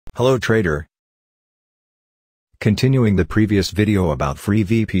Hello trader. Continuing the previous video about free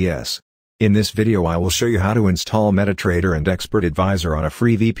VPS. In this video I will show you how to install MetaTrader and Expert Advisor on a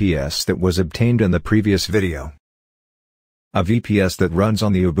free VPS that was obtained in the previous video. A VPS that runs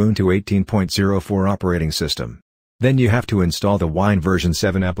on the Ubuntu 18.04 operating system. Then you have to install the Wine version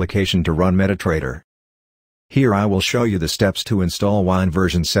 7 application to run MetaTrader. Here I will show you the steps to install Wine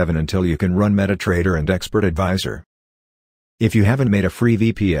version 7 until you can run MetaTrader and Expert Advisor. If you haven't made a free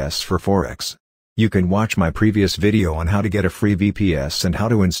VPS for Forex, you can watch my previous video on how to get a free VPS and how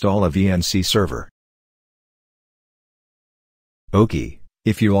to install a VNC server. Okay,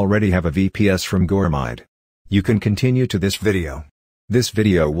 if you already have a VPS from Recomended, you can continue to this video. This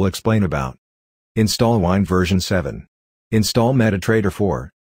video will explain about install Wine version 7, install MetaTrader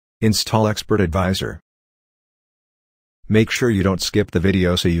 4, install Expert Advisor. Make sure you don't skip the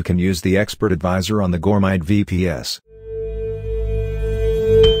video so you can use the Expert Advisor on the Recomended VPS.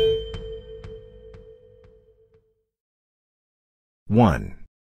 (1)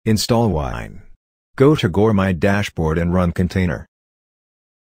 Install Wine. Go to Recomended dashboard and run container.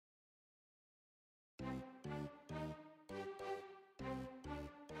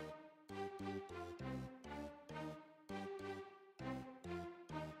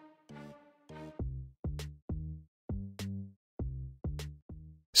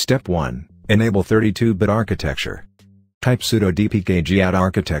 Step 1. Enable 32-bit architecture. Type sudo dpkg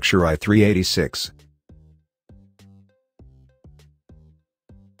add-apt-repository i386.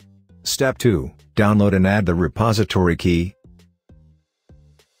 Step 2. Download and add the repository key.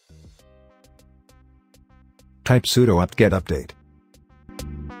 Type sudo apt-get update.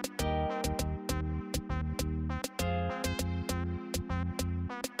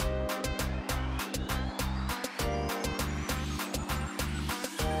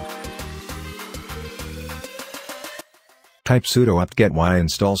 Type sudo apt-get y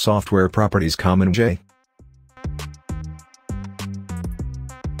install software properties common j.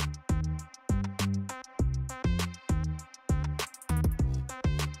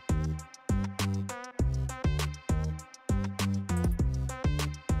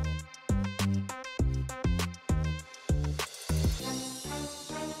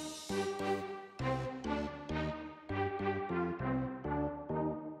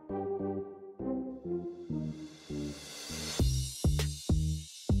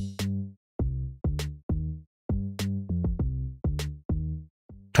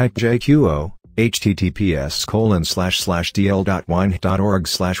 Type JQO,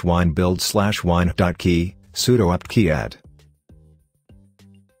 https://dl.winehq.org/winebuild/winehq.key, sudo apt-key add.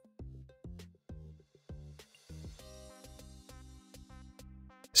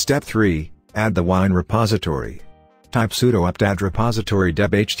 Step 3, add the wine repository. Type sudo apt-add-repository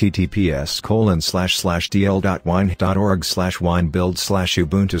deb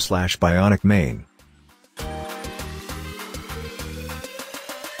https://dl.winehq.org/winebuild/ubuntu/bionic main.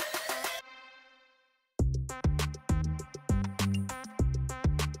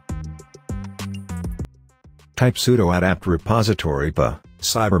 Type sudo add-apt-repository pa,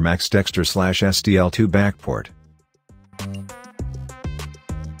 cybermax-dexter/SDL2 backport.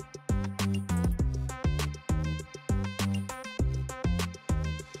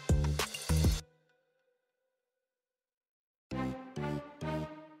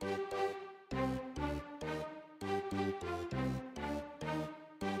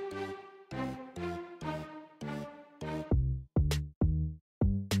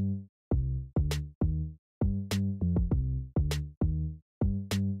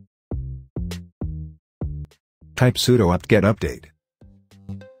 Type sudo apt-get update.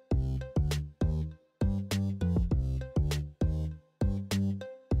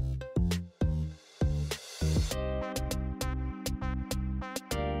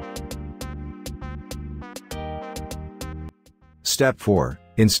 Step 4.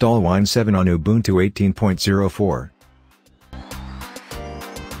 Install Wine 7 on Ubuntu 18.04.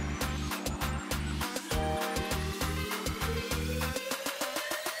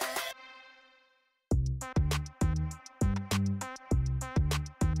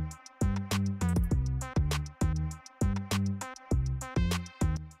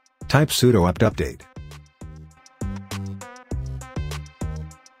 Type sudo apt-update.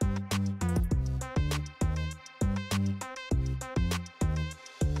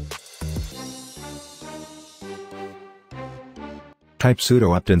 Type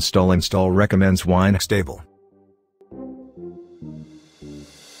sudo apt-install install recommends winehq-stable.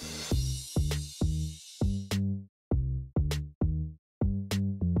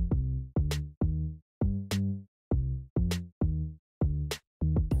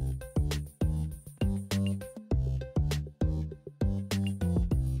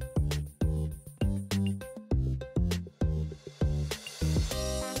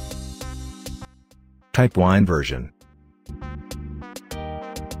 Type wine version.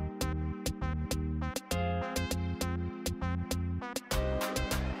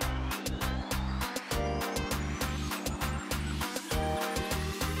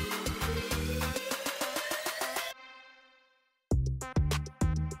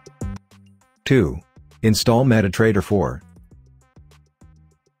 Two. Install MetaTrader 4.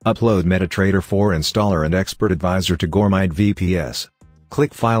 Upload MetaTrader 4 installer and expert advisor to Gormite VPS.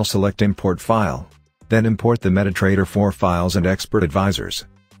 Click File, select Import File. Then import the MetaTrader 4 files and expert advisors.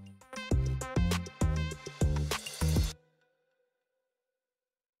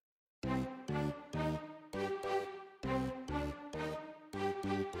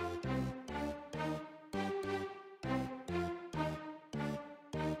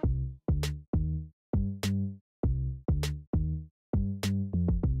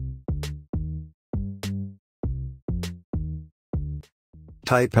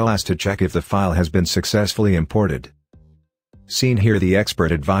 Type ls to check if the file has been successfully imported. Seen here, the Expert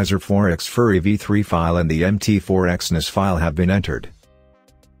Advisor Forex Furry v3 file and the MT4 XNAS file have been entered.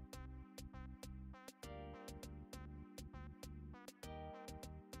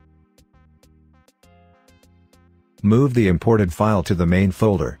 Move the imported file to the main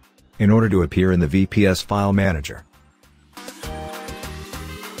folder, in order to appear in the VPS file manager.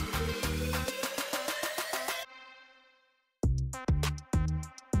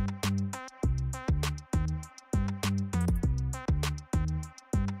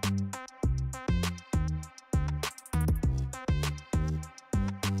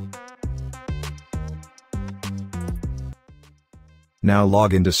 Now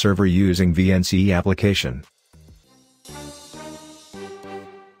log into server using VNC application.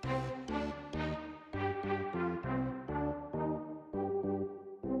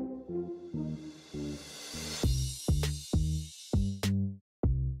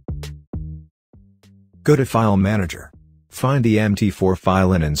 Go to File Manager. Find the MT4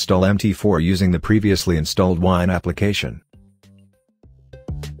 file and install MT4 using the previously installed Wine application.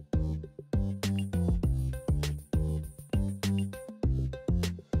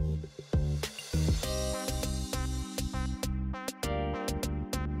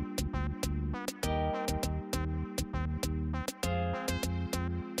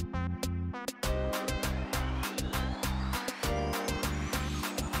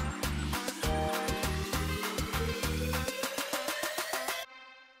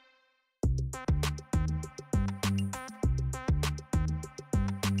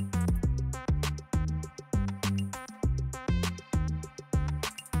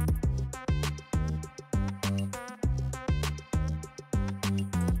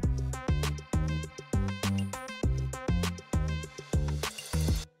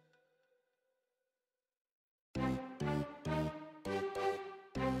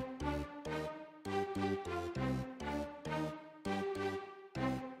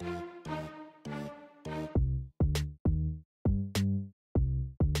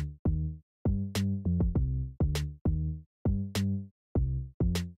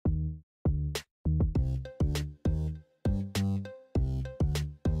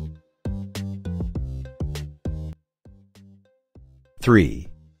 Three.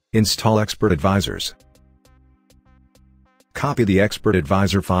 Install Expert Advisors. Copy the Expert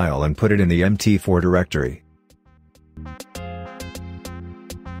Advisor file and put it in the MT4 directory.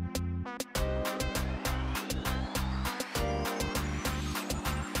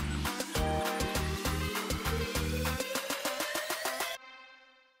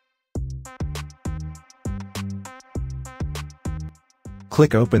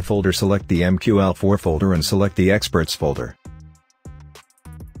 Click Open Folder, select the MQL4 folder and select the Experts folder.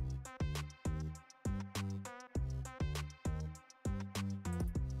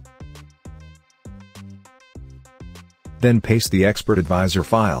 Then paste the Expert Advisor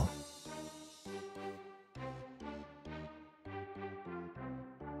file.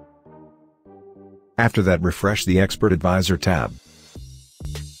 After that, refresh the Expert Advisor tab.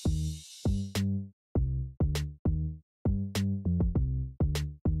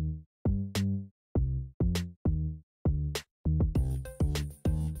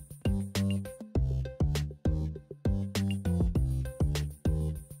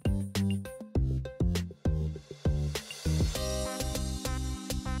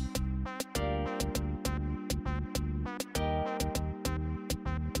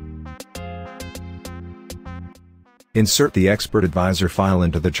 Insert the Expert Advisor file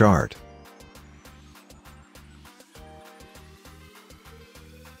into the chart.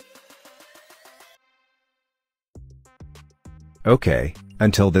 OK,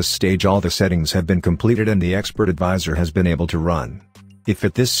 until this stage all the settings have been completed and the Expert Advisor has been able to run. If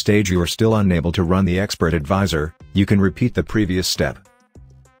at this stage you are still unable to run the Expert Advisor, you can repeat the previous step.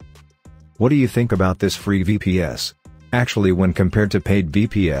 What do you think about this free VPS? Actually, when compared to paid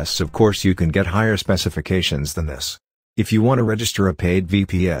VPS, of course you can get higher specifications than this. If you want to register a paid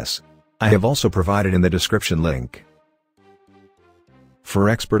VPS, I have also provided in the description link. For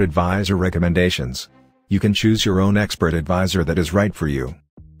Expert Advisor recommendations, you can choose your own Expert Advisor that is right for you.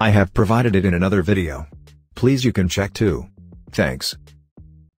 I have provided it in another video. Please you can check too. Thanks.